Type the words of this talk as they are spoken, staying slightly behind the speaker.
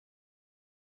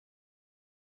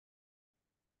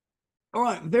All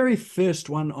right, very first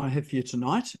one I have for you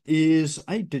tonight is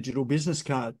a digital business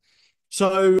card.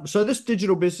 So this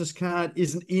digital business card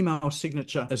is an email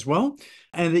signature as well.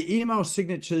 And the email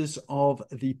signatures of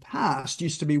the past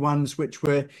used to be ones which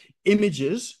were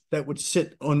images that would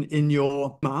sit on in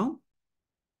your mail.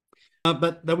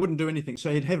 But they wouldn't do anything. So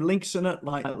you'd have links in it,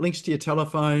 like links to your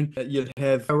telephone. You'd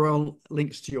have URL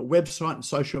links to your website and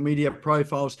social media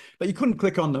profiles, but you couldn't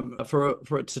click on them for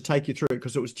it to take you through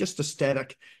because it was just a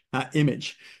static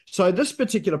image. So this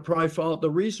particular profile,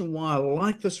 the reason why I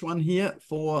like this one here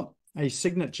for a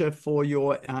signature for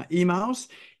your emails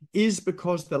is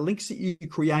because the links that you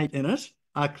create in it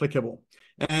are clickable.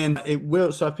 And it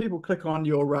will, so if people click on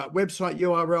your website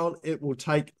URL, it will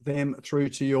take them through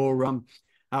to your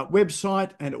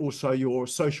website and also your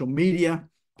social media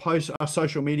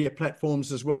social media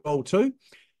platforms as well too.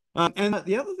 And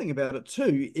the other thing about it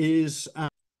too is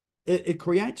it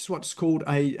creates what's called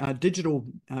a digital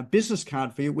business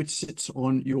card for you, which sits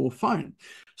on your phone.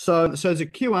 So there's a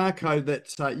QR code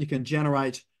that you can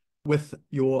generate with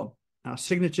your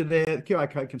signature there. The QR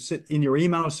code can sit in your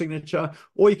email signature,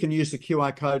 or you can use the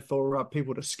QR code for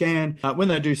people to scan. When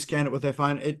they do scan it with their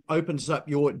phone, it opens up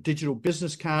your digital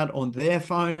business card on their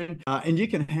phone, and you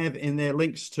can have in there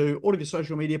links to all of your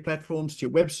social media platforms, to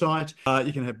your website.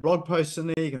 You can have blog posts in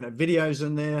there. You can have videos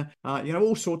in there.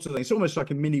 All sorts of things. It's almost like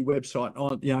a mini website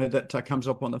on, that comes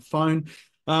up on the phone.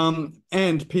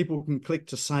 And people can click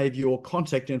to save your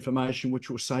contact information,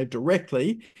 which will save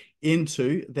directly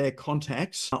into their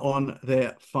contacts on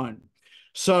their phone.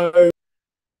 So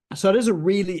it is a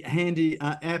really handy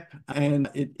app, and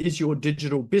it is your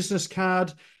digital business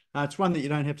card. It's one that you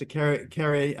don't have to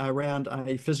carry around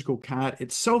a physical card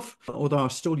itself, although I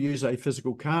still use a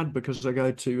physical card because I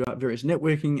go to various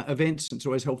networking events. It's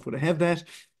always helpful to have that.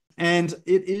 And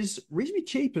it is reasonably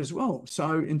cheap as well.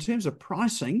 So in terms of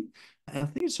pricing, I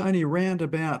think it's only around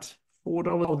about $4.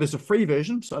 Oh, there's a free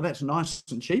version, so that's nice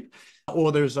and cheap.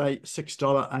 Or there's a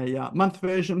 $6 a month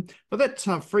version. But that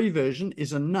free version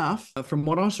is enough, from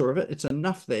what I saw of it, it's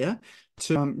enough there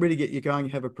to really get you going,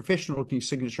 have a professional looking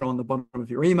signature on the bottom of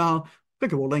your email,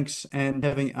 clickable links, and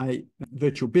having a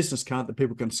virtual business card that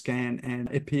people can scan and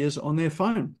appears on their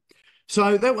phone.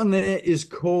 So that one there is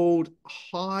called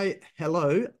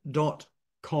hihello.com.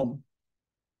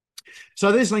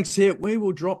 So there's links here. We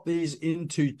will drop these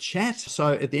into chat.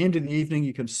 So at the end of the evening,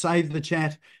 you can save the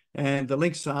chat, and the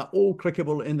links are all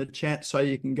clickable in the chat. So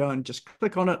you can go and just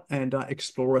click on it and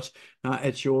explore it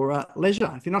at your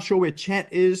leisure. If you're not sure where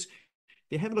chat is,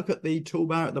 if you have a look at the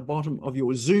toolbar at the bottom of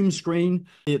your Zoom screen,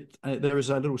 there is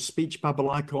a little speech bubble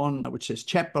icon which says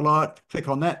chat below it. Click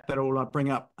on that. That'll bring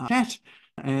up chat.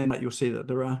 And you'll see that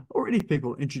there are already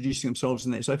people introducing themselves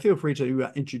in there. So feel free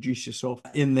to introduce yourself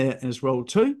in there as well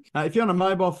too. If you're on a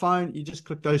mobile phone, you just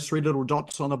click those three little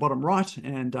dots on the bottom right,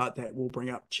 and that will bring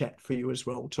up chat for you as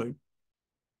well too.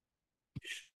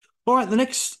 All right, the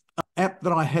next app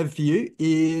that I have for you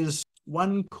is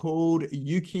one called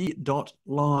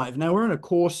Yuki.live. Now, we're in a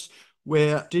course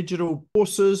where digital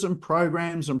courses and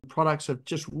programs and products have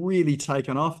just really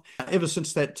taken off ever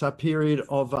since that period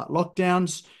of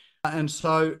lockdowns. And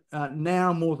so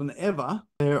now more than ever,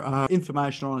 there are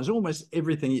information on almost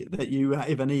everything that you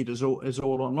ever need is all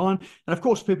online. And of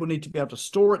course, people need to be able to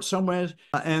store it somewhere.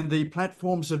 And the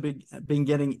platforms have been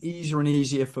getting easier and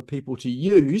easier for people to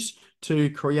use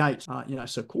to create,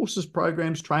 so courses,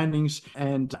 programs, trainings,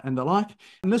 and the like.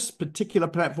 And this particular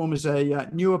platform is a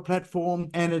newer platform,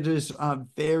 and it is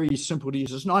very simple to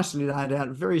use. It's nicely laid out,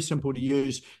 very simple to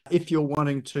use if you're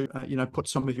wanting to, put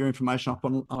some of your information up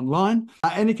online.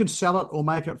 And you can sell it or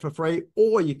make it for free,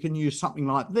 or you can use something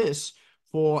like this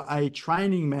for a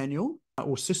training manual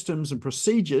or systems and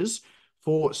procedures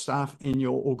for staff in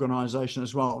your organization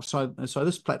as well. So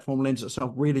this platform lends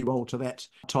itself really well to that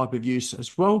type of use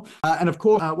as well. And of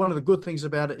course, one of the good things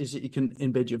about it is that you can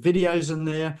embed your videos in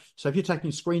there. So if you're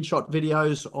taking screenshot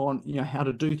videos on how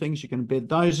to do things, you can embed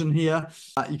those in here.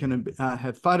 You can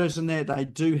have photos in there. They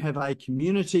do have a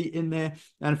community in there.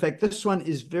 And in fact, this one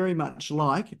is very much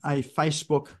like a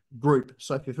Facebook group.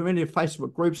 So if you're familiar with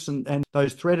Facebook groups and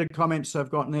those threaded comments I've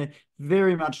got in there,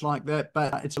 very much like that,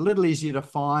 but it's a little easier to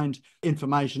find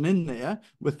information in there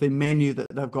with the menu that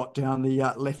they've got down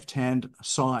the left-hand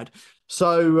side.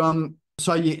 So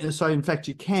in fact,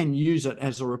 you can use it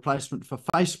as a replacement for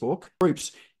Facebook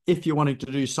groups if you're wanting to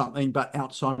do something but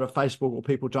outside of Facebook or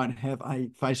people don't have a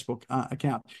Facebook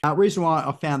account. Reason why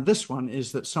I found this one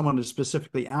is that someone has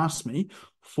specifically asked me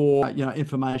for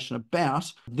information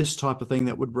about this type of thing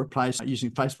that would replace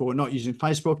using Facebook or not using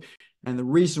Facebook. And the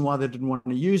reason why they didn't want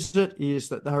to use it is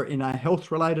that they're in a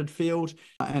health-related field,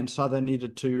 and so they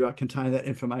needed to contain that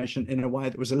information in a way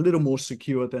that was a little more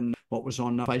secure than what was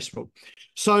on Facebook.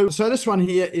 So this one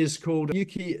here is called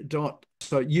Yuki.live.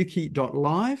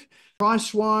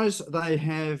 Price-wise,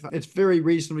 it's very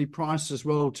reasonably priced as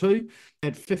well too,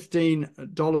 at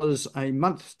 $15 a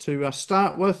month to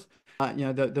start with.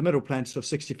 The middle plan's of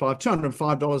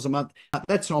 $205 a month.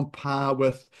 That's on par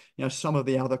with some of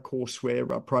the other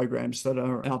courseware programs that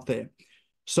are out there.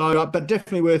 So, but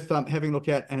definitely worth having a look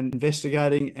at and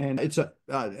investigating. And it's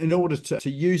in order to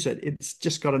use it, it's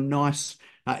just got a nice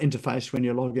interface when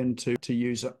you log in to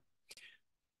use it.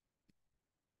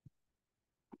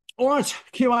 All right,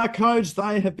 QR codes,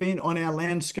 they have been on our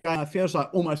landscape, it feels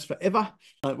like almost forever.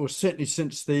 Well, certainly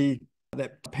since that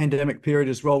pandemic period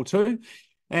as well too.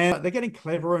 And they're getting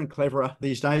cleverer and cleverer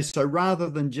these days. So rather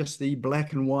than just the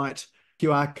black and white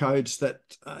QR codes that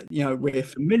we're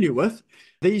familiar with,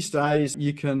 these days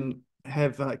you can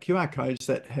have QR codes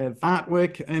that have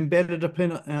artwork embedded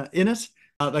in it.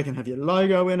 They can have your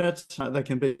logo in it. They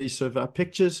can be sort of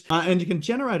pictures, and you can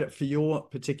generate it for your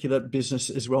particular business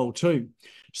as well too.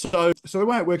 So the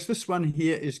way it works, this one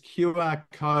here is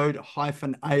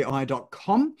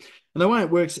qrcode-ai.com, and the way it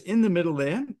works, in the middle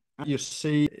there, you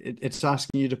see it's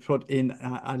asking you to put in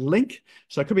a link.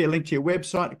 So it could be a link to your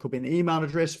website, it could be an email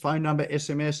address, phone number,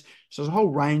 SMS. So there's a whole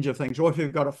range of things. Or if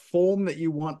you've got a form that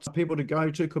you want people to go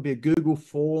to, it could be a Google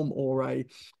form or a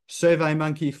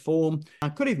SurveyMonkey form.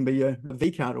 It could even be your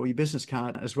V card or your business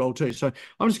card as well too. So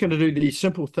I'm just going to do the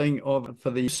simple thing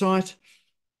for the site.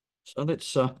 So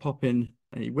let's pop in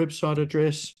a website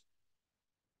address.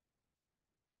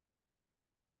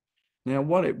 Now,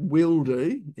 what it will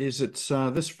do is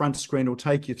this front screen will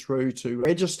take you through to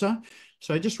register.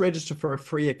 So just register for a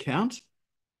free account.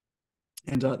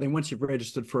 And then once you've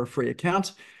registered for a free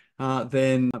account,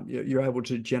 then you're able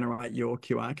to generate your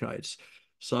QR codes.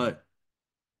 So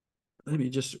let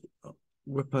me just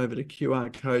whip over to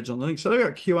QR codes on the link. So they've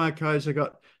got QR codes. They've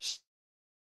got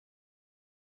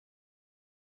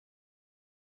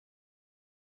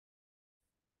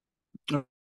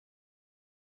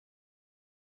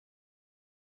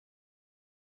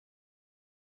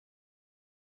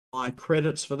my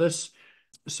credits for this.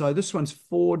 So this one's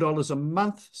 $4 a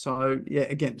month. So yeah,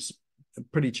 again, it's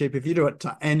pretty cheap. If you do it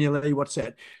annually, what's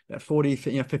that? About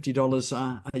 $40,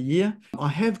 $50 a year. I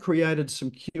have created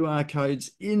some QR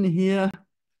codes in here.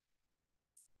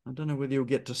 I don't know whether you'll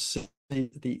get to see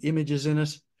the images in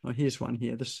it. Oh, here's one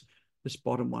here. This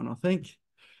bottom one, I think.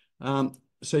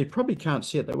 So you probably can't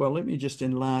see it that well. Let me just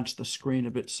enlarge the screen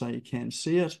a bit so you can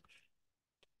see it.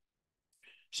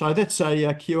 So that's a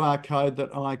QR code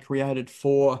that I created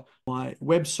for my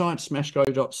website,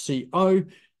 smashgo.co,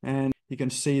 and you can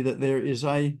see that there is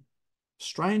a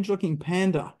strange-looking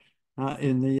panda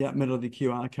in the middle of the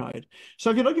QR code. So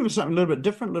if you're looking for something a little bit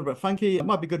different, a little bit funky, it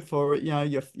might be good for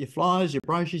your flyers, your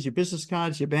brochures, your business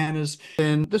cards, your banners.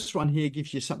 Then this one here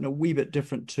gives you something a wee bit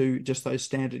different to just those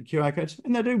standard QR codes,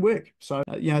 and they do work. So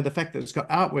the fact that it's got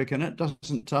artwork in it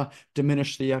doesn't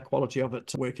diminish the quality of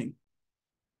it working.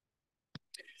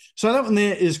 So that one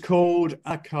there is called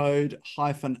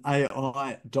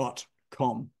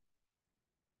qrcode-ai.com.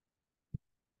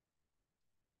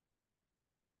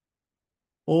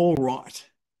 All right.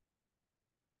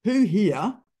 Who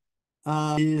here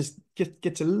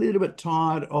gets a little bit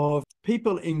tired of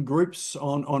people in groups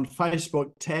on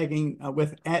Facebook tagging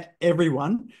with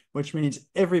 @everyone, which means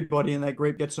everybody in that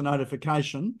group gets a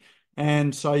notification.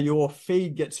 And so your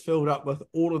feed gets filled up with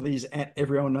all of these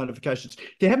 @everyone notifications.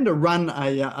 If you happen to run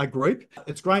a group,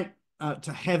 it's great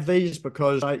to have these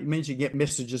because it means you get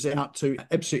messages out to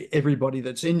absolutely everybody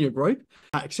that's in your group,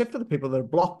 except for the people that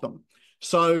have blocked them.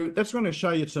 So that's what I'm going to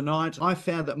show you tonight. I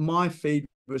found that my feed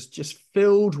was just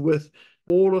filled with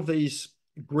all of these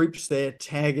groups there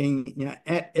tagging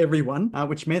 @everyone,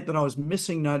 which meant that I was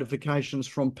missing notifications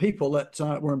from people that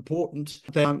were important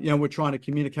that were trying to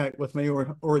communicate with me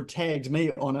or had tagged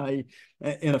me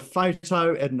in a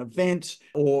photo at an event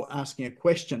or asking a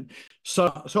question. So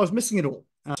I was missing it all.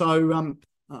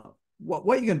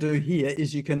 What you can do here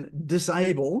is you can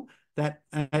disable that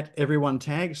 @everyone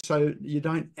tag so you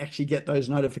don't actually get those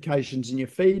notifications in your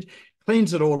feed.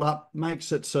 Cleans it all up,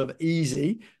 makes it sort of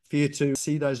easy for you to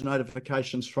see those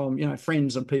notifications from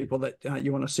friends and people that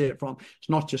you want to see it from. It's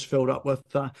not just filled up with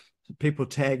people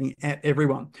tagging at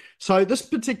everyone. So this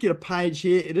particular page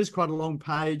here, it is quite a long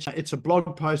page. It's a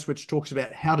blog post which talks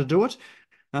about how to do it.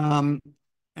 And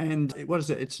what is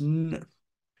it? It's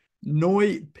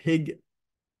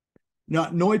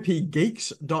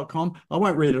noipgeeks.com. I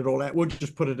won't read it all out. We'll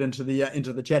just put it into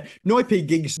the chat.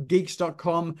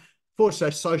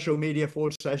 noipgeeks.com/social media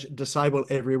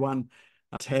 /disable everyone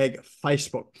tag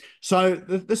Facebook. So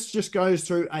this just goes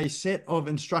through a set of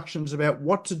instructions about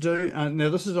what to do. Now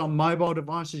this is on mobile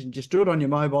devices. You can just do it on your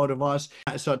mobile device.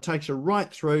 So it takes you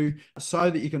right through so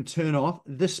that you can turn off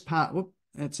this part. Whoop,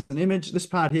 it's an image. This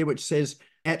part here which says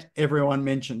at everyone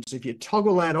mentions. If you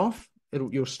toggle that off,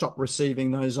 you'll stop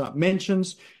receiving those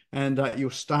mentions, and you'll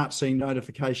start seeing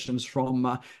notifications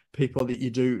from people that you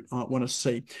do want to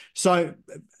see. So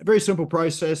a very simple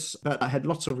process, but I had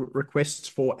lots of requests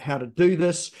for how to do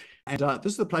this. And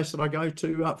this is the place that I go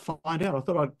to find out. I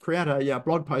thought I'd create a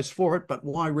blog post for it, but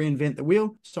why reinvent the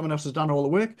wheel? Someone else has done all the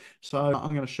work. So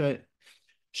I'm going to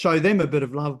show them a bit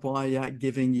of love by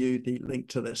giving you the link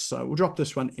to this. So we'll drop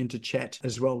this one into chat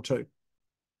as well too.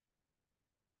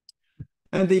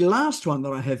 And the last one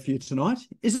that I have for you tonight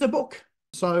is a book.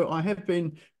 So I have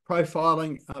been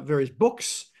profiling various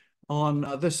books on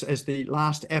this as the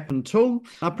last app and tool,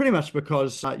 pretty much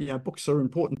because books are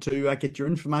important to get your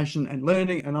information and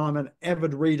learning, and I'm an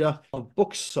avid reader of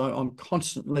books, so I'm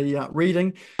constantly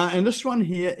reading. And this one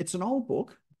here, it's an old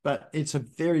book, but it's a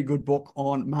very good book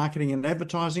on marketing and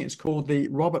advertising. It's called the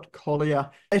Robert Collier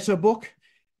Letter Book.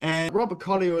 And Robert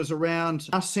Collier was around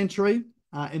last century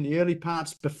in the early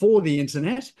parts before the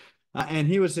internet. And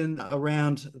he was in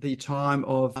around the time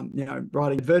of,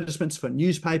 writing advertisements for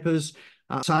newspapers,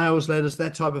 sales letters,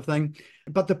 that type of thing.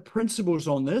 But the principles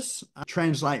on this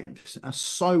translate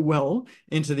so well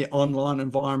into the online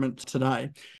environment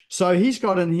today. So he's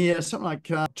got in here something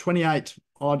like 28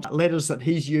 odd letters that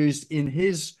he's used in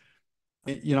his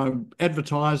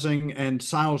advertising and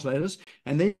sales letters,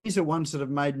 and these are ones that have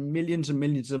made millions and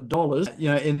millions of dollars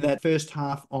in that first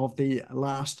half of the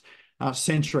last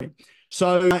century.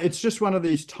 So it's just one of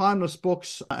these timeless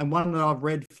books, and one that I've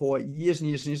read for years and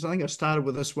years and years. I think I started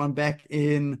with this one back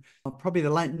in probably the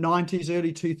late 90s,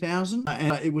 early 2000s.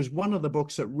 And it was one of the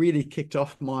books that really kicked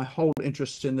off my whole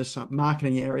interest in this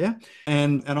marketing area.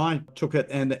 And I took it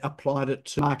and applied it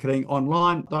to marketing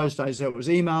online. Those days it was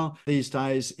email. These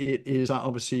days it is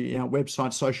obviously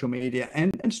website, social media,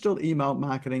 and still email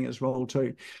marketing as well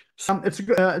too. So it's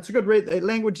a good read. The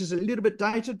language is a little bit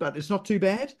dated, but it's not too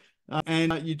bad.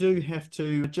 And you do have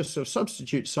to just sort of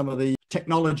substitute some of the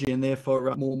technology in there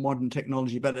for more modern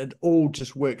technology, but it all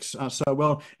just works so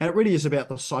well. And it really is about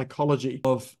the psychology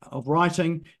of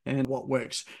writing and what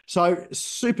works. So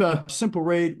super simple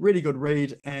read, really good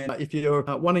read. And if you're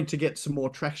wanting to get some more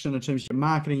traction in terms of your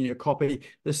marketing and your copy,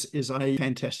 this is a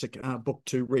fantastic book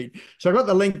to read. So I've got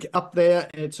the link up there.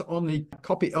 It's on the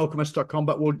copyalchemist.com,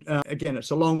 but again,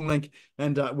 it's a long link,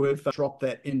 and we've dropped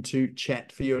that into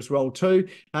chat for you as well too.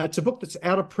 It's a book that's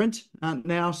out of print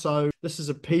now, so this is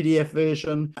a PDF version.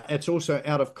 It's also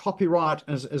out of copyright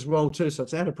as well too, so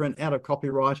it's out of print, out of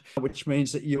copyright, which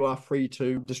means that you are free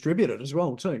to distribute it as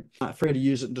well too, free to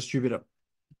use it and distribute it.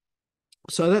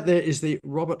 So that there is the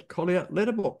Robert Collier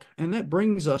Letter Book, and that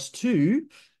brings us to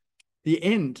the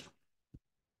end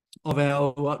of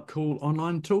our cool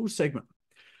online tools segment.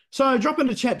 So drop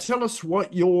into chat, tell us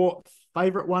what your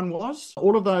favorite one was.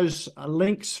 All of those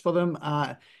links for them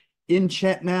are in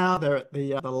chat now. They're at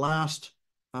the last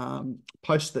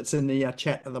post that's in the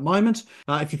chat at the moment.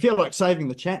 If you feel like saving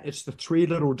the chat, it's the 3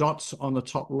 little dots on the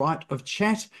top right of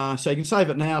chat. So you can save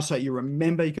it now so you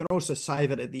remember. You can also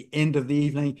save it at the end of the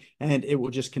evening, and it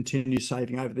will just continue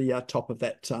saving over the top of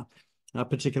that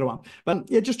particular one. But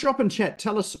yeah, just drop in chat.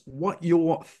 Tell us what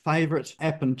your favorite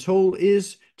app and tool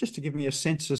is, just to give me a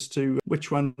sense as to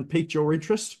which one piqued your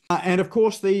interest. And of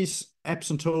course, these apps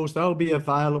and tools, they'll be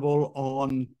available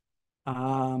on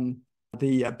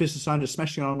the Business Owners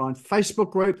Smashing Online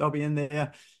Facebook group. They'll be in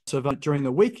there sort of during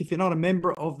the week. If you're not a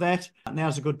member of that,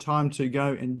 now's a good time to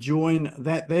go and join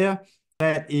that there.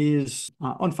 That is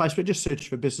on Facebook. Just search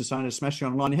for Business Owners Smashing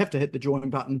Online. You have to hit the join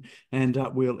button, and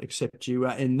we'll accept you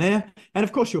in there. And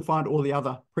of course, you'll find all the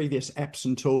other previous apps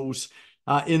and tools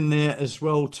in there as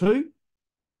well too.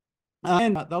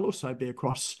 And they'll also be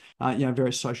across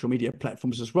various social media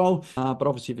platforms as well. But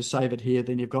obviously, if you save it here,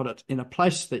 then you've got it in a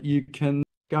place that you can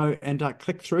go and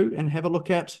click through and have a look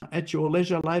at your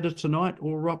leisure later tonight,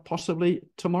 or possibly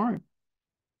tomorrow.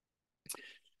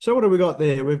 So what have we got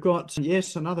there? We've got,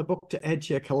 yes, another book to add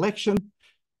to your collection.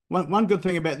 One good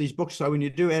thing about these books, though, when you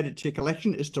do add it to your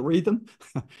collection, is to read them.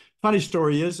 Funny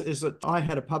story is that I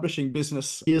had a publishing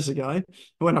business years ago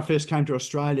when I first came to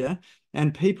Australia,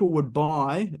 and people would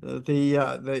buy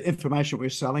the information we were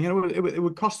selling, and it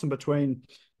would cost them between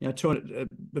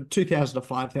 $2,000 to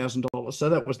 $5,000. So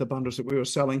that was the bundles that we were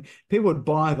selling. People would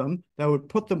buy them, they would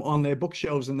put them on their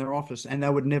bookshelves in their office, and they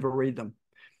would never read them.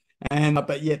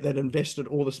 But yet they'd invested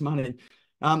all this money.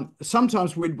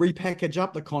 Sometimes we'd repackage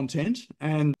up the content,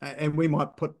 and we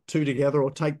might put two together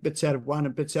or take bits out of one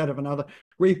and bits out of another,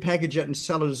 repackage it and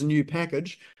sell it as a new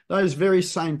package. Those very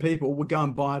same people would go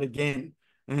and buy it again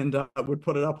and would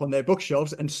put it up on their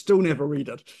bookshelves and still never read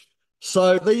it.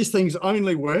 So these things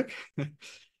only work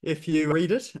if you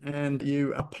read it and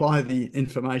you apply the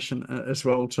information as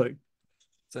well too.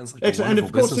 Sounds like excellent. And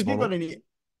of course, if you've got any,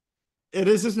 it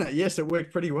is, isn't it? Yes, it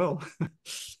worked pretty well.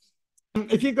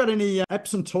 If you've got any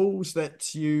apps and tools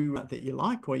that you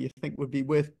like or you think would be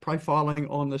worth profiling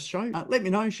on this show, let me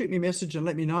know. Shoot me a message and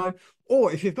let me know.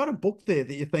 Or if you've got a book there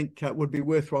that you think would be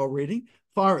worthwhile reading,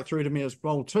 fire it through to me as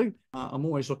well too. I'm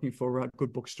always looking for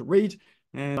good books to read.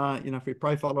 And, if we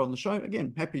profile it on the show,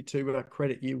 again, happy to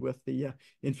credit you with the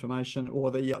information or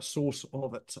the source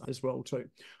of it as well too.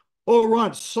 All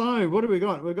right, so what do we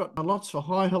got? We've got lots for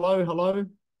hi, hello, hello.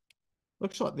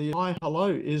 Looks like the hi,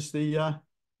 hello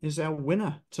is our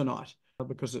winner tonight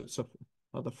because it's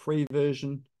the free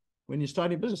version when you're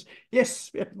starting a business. Yes,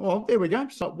 yeah, well, there we go.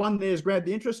 So one there's grabbed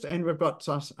the interest, and we've got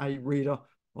us a reader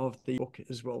of the book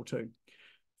as well too.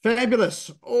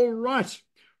 Fabulous. All right.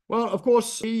 Well, of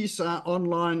course, these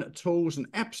online tools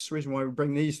and apps, the reason why we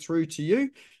bring these through to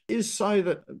you is so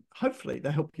that hopefully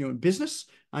they help you in business,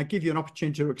 give you an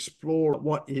opportunity to explore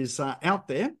what is out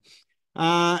there.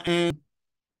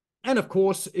 And of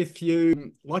course, if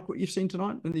you like what you've seen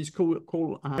tonight and these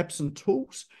cool apps and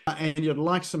tools, and you'd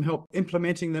like some help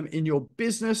implementing them in your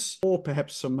business, or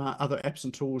perhaps some other apps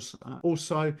and tools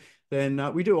also,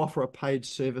 then we do offer a paid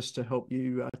service to help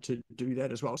you to do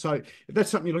that as well. So if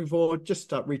that's something you're looking for,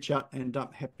 just reach out, and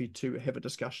I'm happy to have a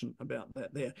discussion about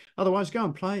that there. Otherwise, go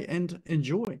and play and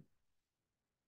enjoy.